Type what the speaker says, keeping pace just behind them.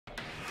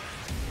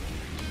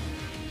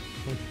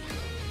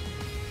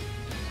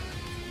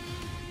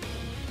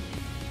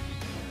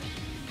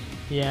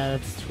Yeah,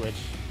 that's Twitch.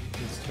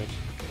 That's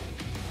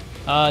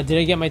Twitch. Did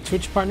I get my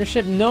Twitch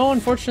partnership? No,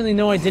 unfortunately,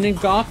 no, I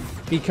didn't, Goff,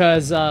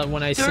 because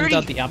when I sent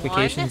out the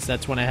applications,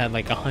 that's when I had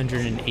like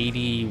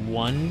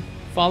 181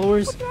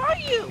 followers. Where are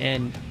you?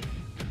 And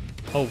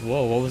oh,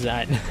 whoa, what was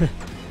that?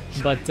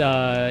 But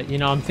you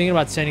know, I'm thinking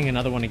about sending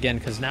another one again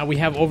because now we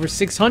have over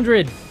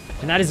 600,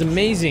 and that is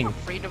amazing.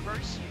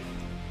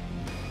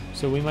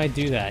 So we might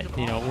do that.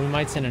 You know, we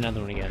might send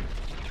another one again.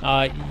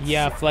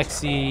 Yeah,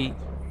 Flexi,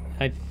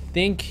 I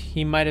think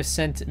he might have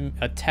sent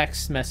a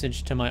text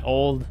message to my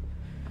old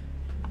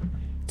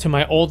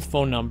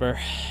phone number.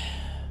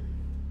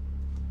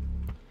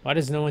 Why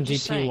does no one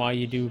GP why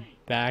you do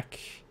back?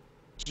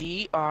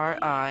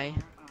 G-R-I.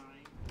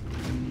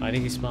 I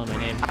think you spelled my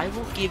name. I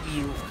will give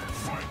you...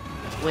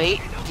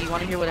 Wait, do you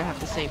want to hear what I have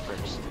to say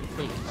first?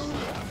 Please.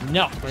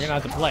 No, we're gonna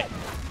have to play.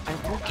 I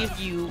will give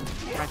you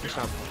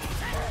Microsoft.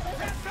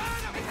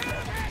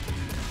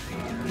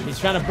 He's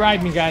trying to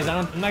bribe me, guys.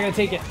 I'm not gonna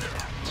take it.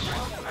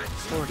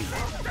 40.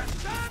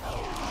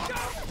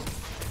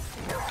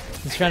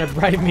 He's trying to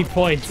bribe me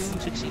points.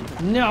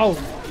 216. No!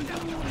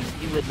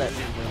 You would let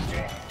me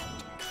win.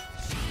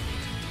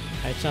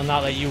 I shall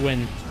not let you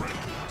win.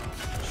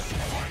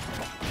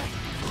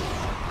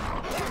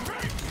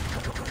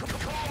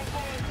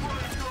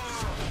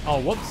 Oh,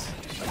 whoops.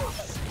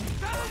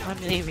 I'm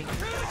leaving.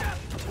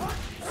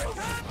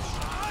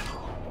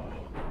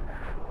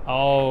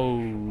 Oh,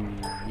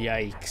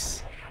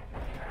 yikes.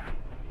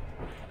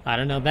 I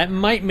don't know. That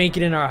might make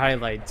it in our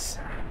highlights.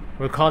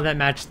 We'll call that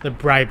match the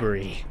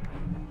bribery.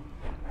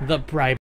 The bribery.